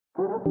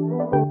I'm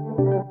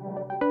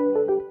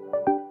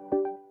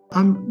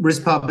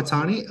Rizwan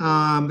Parbatani.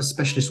 I'm a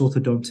specialist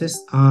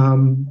orthodontist,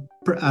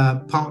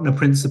 partner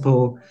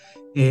principal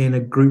in a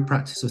group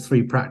practice of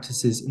three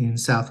practices in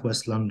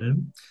Southwest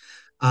London.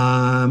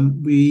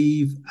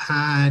 We've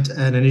had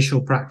an initial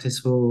practice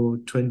for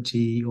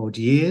 20 odd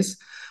years,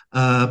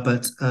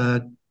 but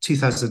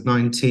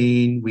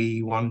 2019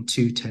 we won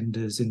two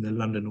tenders in the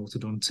London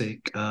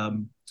Orthodontic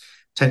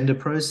tender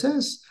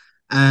process.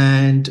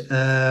 And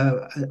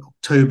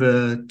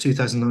October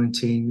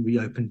 2019, we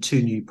opened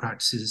two new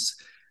practices,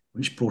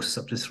 which brought us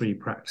up to three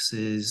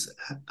practices.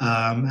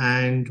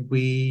 And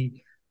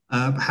we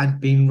had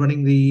been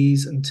running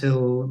these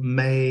until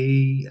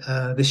May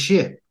this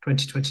year,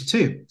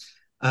 2022,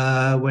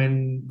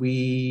 when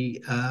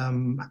we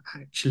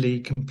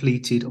actually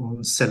completed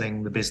on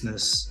selling the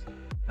business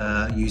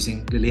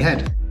using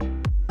Lilyhead.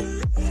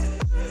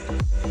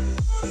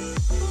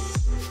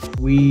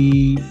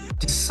 We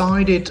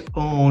decided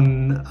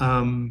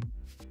on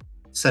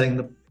selling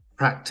the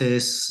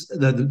practice,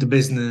 the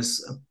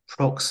business,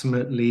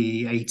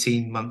 approximately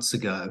 18 months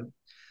ago.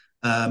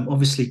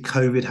 Obviously,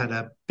 COVID had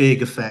a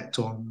big effect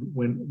on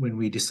when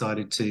we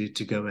decided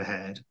to go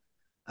ahead.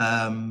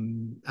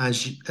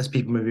 As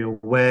people may be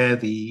aware,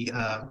 the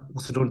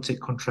orthodontic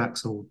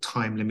contracts are all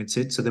time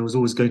limited, so there was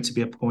always going to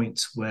be a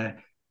point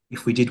where,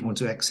 if we did want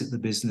to exit the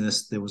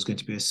business, there was going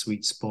to be a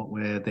sweet spot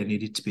where there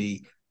needed to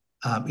be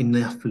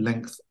enough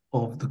length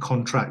of the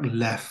contract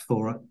left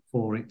for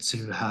it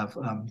to have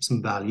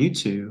some value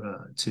to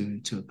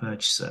a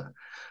purchaser.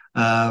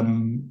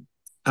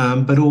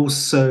 But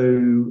also,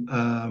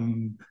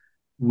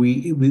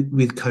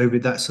 with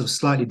COVID, that sort of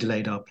slightly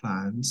delayed our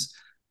plans.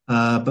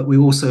 But we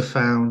also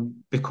found,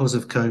 because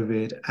of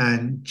COVID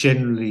and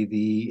generally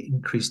the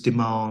increased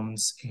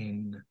demands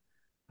in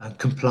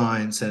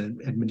compliance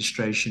and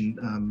administration,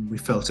 we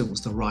felt it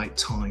was the right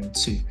time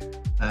to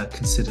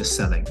consider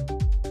selling.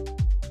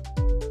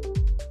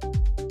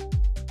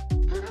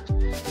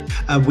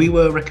 We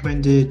were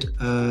recommended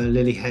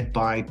Lilyhead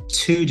by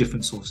two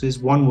different sources.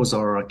 One was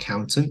our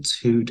accountant,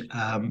 who'd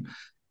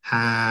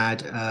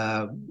had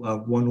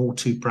one or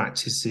two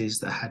practices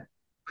that had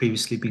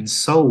previously been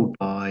sold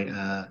by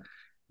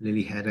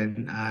Lilyhead,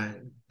 and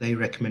they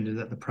recommended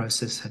that the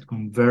process had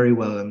gone very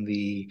well, and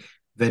the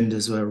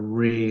vendors were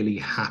really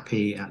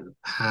happy at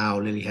how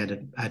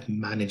Lilyhead had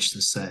managed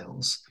the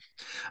sales.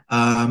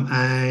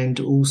 And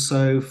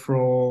also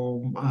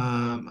from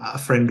a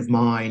friend of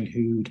mine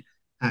who'd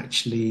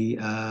actually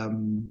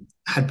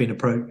had been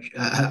approached,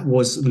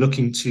 was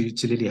looking to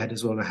Lilyhead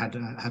as well, and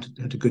had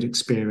a good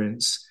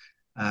experience,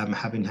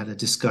 having had a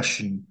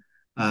discussion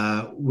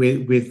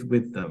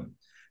with them.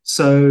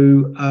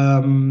 So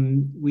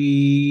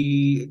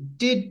we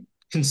did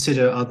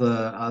consider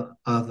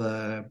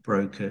other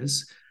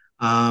brokers,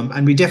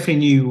 and we definitely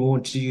knew we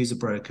wanted to use a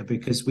broker,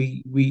 because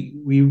we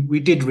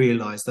did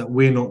realize that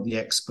we're not the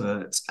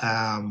experts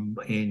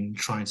in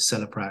trying to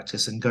sell a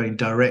practice, and going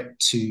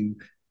direct to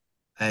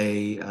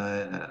a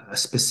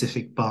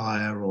specific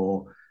buyer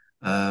or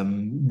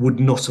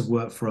would not have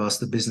worked for us.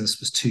 The business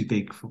was too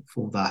big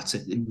for that.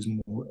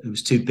 It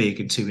was too big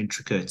and too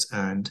intricate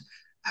and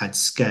had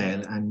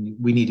scale, and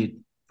we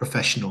needed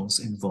professionals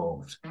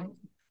involved.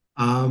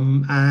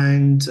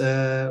 And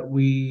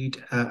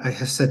we'd, I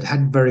have said,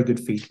 had very good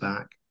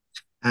feedback.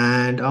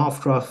 And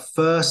after our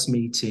first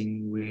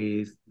meeting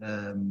with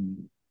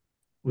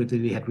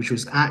Lilyhead, which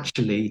was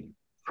actually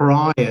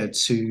prior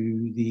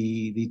to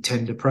the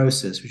tender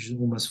process, which is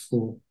almost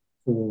four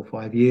or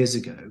 5 years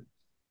ago,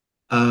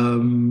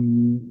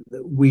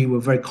 we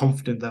were very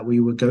confident that we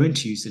were going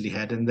to use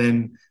Lilyhead, and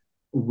then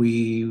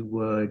we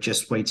were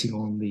just waiting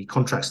on the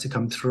contracts to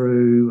come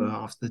through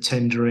after the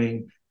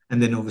tendering,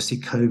 and then obviously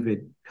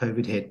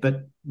COVID hit.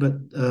 But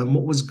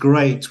what was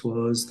great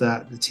was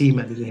that the team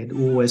at Lilyhead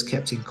always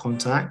kept in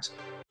contact.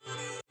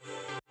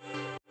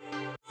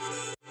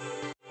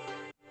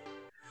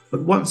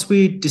 But once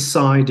we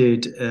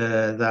decided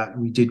that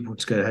we did want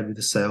to go ahead with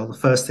the sale, the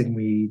first thing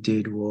we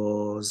did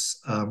was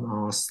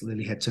ask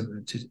Lilyhead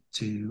to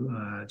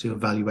do a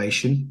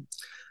valuation.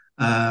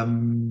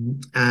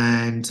 And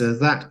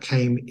that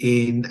came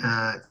in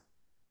at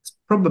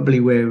probably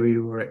where we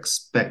were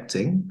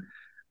expecting,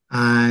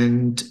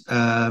 and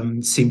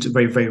seemed a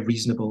very, very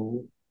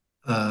reasonable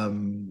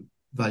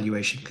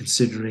valuation,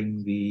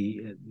 considering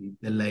the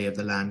lay of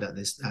the land at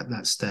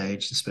that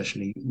stage,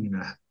 especially,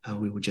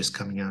 we were just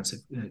coming out of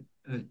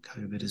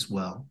COVID as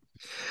well.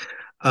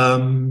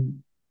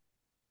 And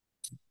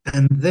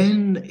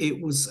then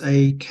it was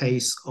a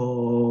case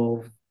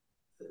of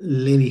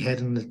Lilyhead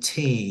and the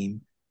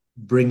team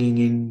bringing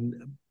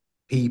in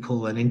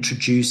people and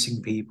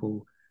introducing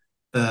people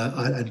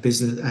and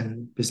business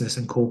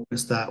and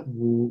corporates that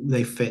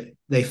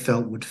they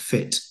felt would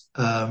fit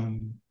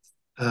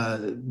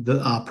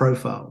our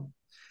profile.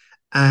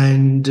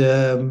 And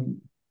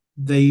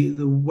the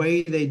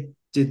way they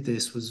did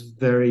this was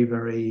very,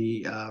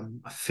 very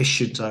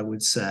efficient, I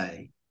would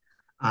say,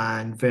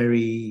 and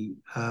very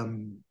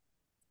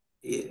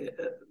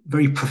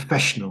very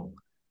professional.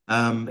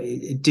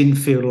 It didn't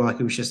feel like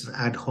it was just an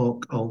ad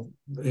hoc of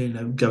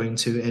going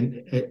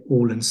to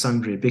all and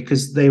sundry,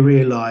 because they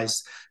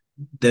realised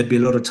there'd be a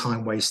lot of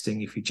time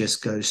wasting if you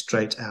just go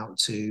straight out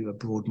to a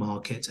broad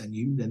market, and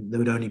then there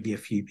would only be a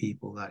few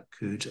people that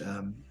could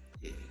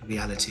in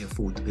reality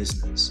afford the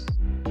business.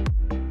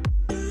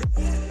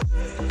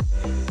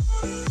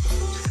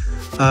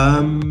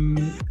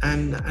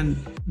 And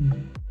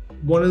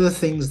one of the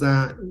things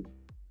that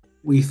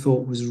we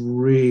thought was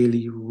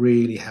really,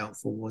 really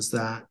helpful was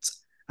that,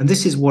 and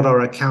this is what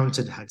our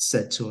accountant had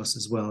said to us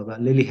as well,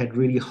 that Lily had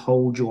really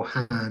hold your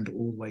hand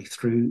all the way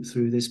through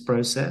this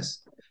process.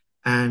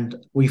 And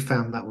we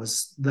found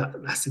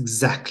that's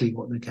exactly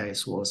what the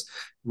case was.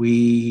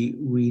 We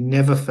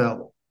never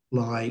felt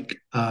like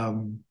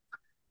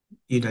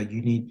we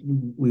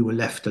were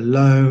left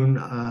alone.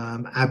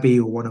 Abby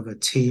or one of her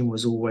team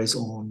was always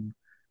on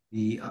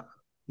the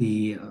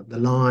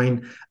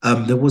line.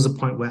 There was a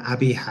point where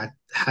Abby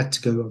had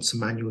to go on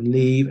some annual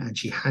leave, and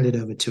she handed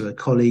over to a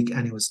colleague,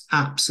 and it was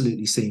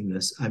absolutely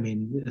seamless. I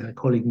mean, her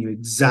colleague knew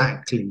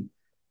exactly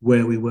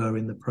where we were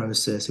in the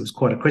process. It was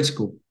quite a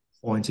critical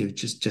point. It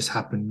just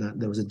happened that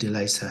there was a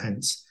delay, so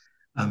hence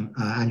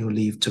annual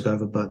leave took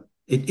over, but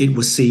it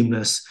was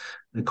seamless.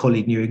 The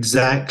colleague knew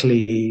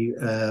exactly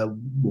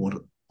what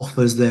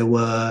offers there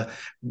were,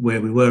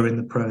 where we were in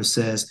the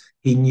process.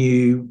 He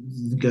knew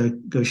the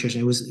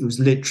negotiation. It was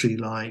literally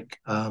like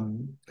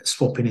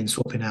swapping in,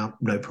 swapping out,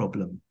 no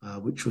problem,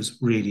 which was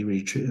really,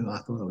 really true. I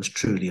thought that was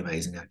truly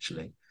amazing,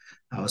 actually.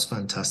 That was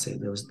fantastic.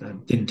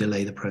 Didn't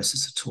delay the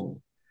process at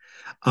all.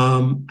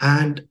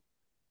 And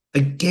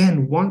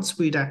again, once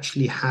we'd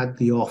actually had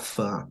the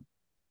offer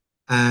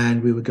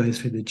and we were going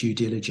through the due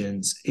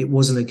diligence, it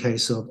wasn't a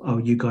case of, oh,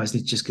 you guys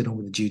need to just get on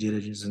with the due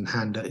diligence and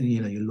hand,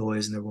 your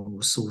lawyers and everyone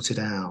will sort it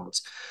out.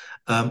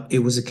 It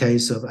was a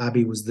case of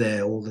Abby was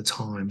there all the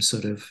time,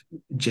 sort of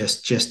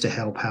just to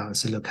help out and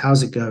say, look,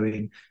 how's it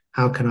going?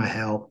 How can I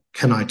help?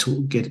 Can I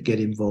get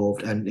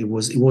involved? And it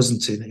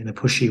wasn't in a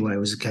pushy way. It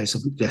was a case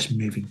of just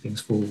moving things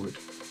forward.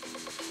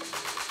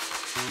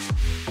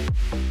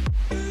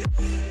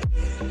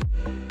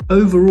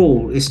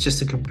 Overall, it's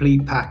just a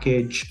complete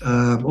package.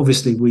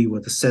 Obviously, we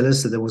were the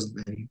sellers, so there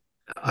wasn't any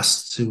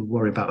us to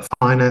worry about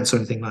finance or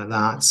anything like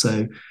that.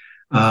 So,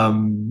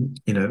 on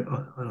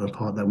a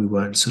part that we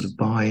weren't sort of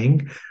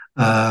buying.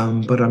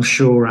 But I'm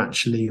sure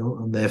actually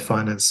on their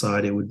finance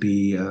side, it would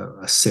be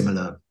a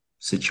similar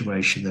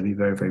situation. They'd be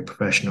very, very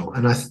professional.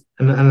 And I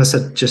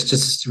said,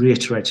 just to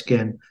reiterate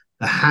again,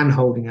 the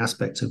hand-holding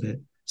aspect of it,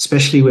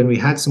 especially when we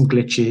had some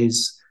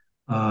glitches,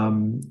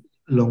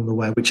 along the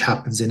way, which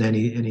happens in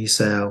any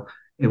sale,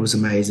 it was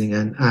amazing.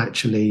 And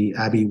actually,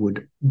 Abby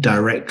would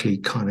directly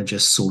kind of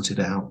just sort it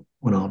out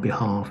on our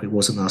behalf. It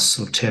wasn't us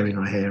sort of tearing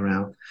our hair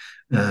out.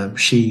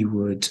 She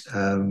would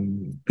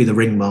be the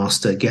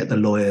ringmaster, get the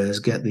lawyers,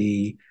 get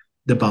the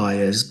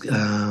buyers,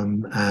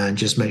 and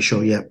just make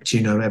sure, is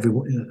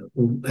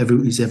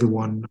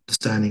everyone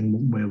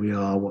understanding where we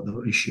are, what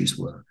the issues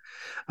were,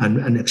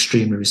 and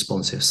extremely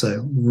responsive.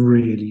 So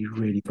really,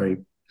 really very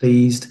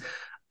pleased.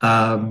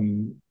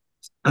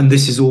 And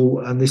this is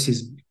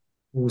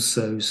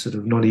also sort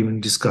of not even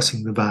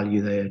discussing the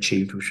value they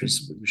achieved, which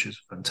was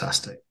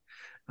fantastic.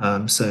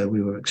 So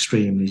we were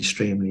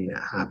extremely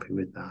happy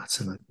with that,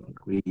 and I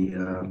think we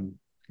can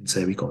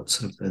say we got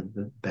sort of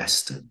the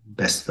best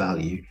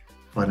value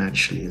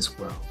financially as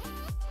well.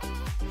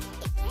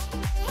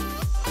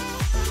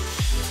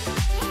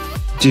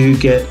 Do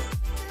get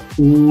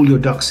all your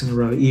ducks in a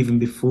row even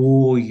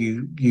before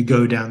you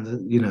go down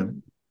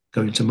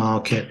go into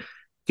market.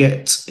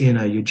 Get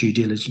your due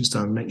diligence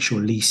done, make sure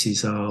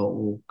leases are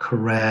all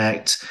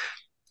correct,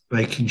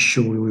 making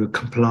sure your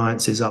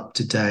compliance is up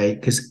to date,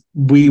 because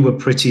we were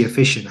pretty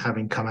efficient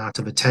having come out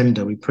of a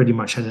tender. We pretty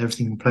much had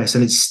everything in place,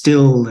 and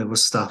there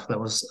was stuff that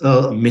was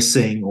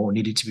missing or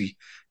needed to be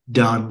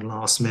done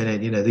last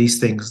minute. These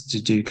things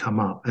do come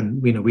up,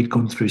 and we'd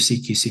gone through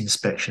CQC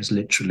inspections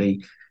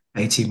literally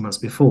 18 months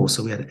before,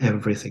 so we had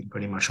everything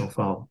pretty much on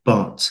file.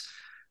 But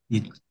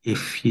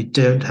if you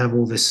don't have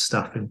all this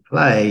stuff in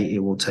play, it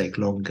will take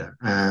longer.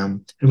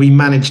 And we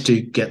managed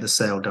to get the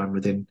sale done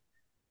within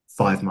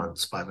 5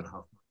 months, 5.5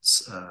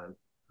 months.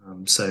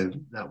 So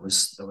that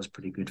was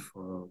pretty good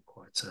for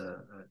quite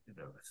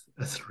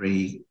a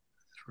three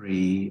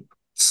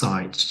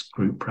site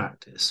group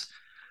practice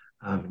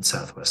in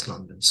Southwest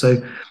London.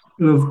 So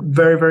we were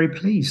very, very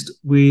pleased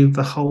with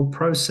the whole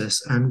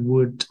process and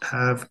would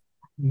have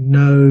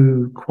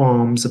no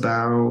qualms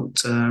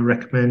about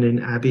recommending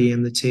Abby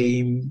and the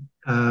team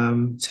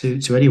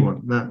to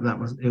anyone.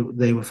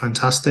 They were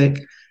fantastic,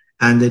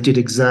 and they did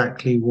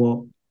exactly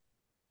what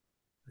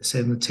they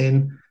said in the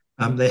tin.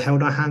 They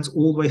held our hands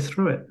all the way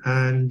through it,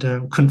 and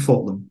could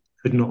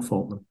not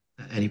fault them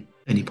at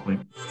any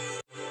point.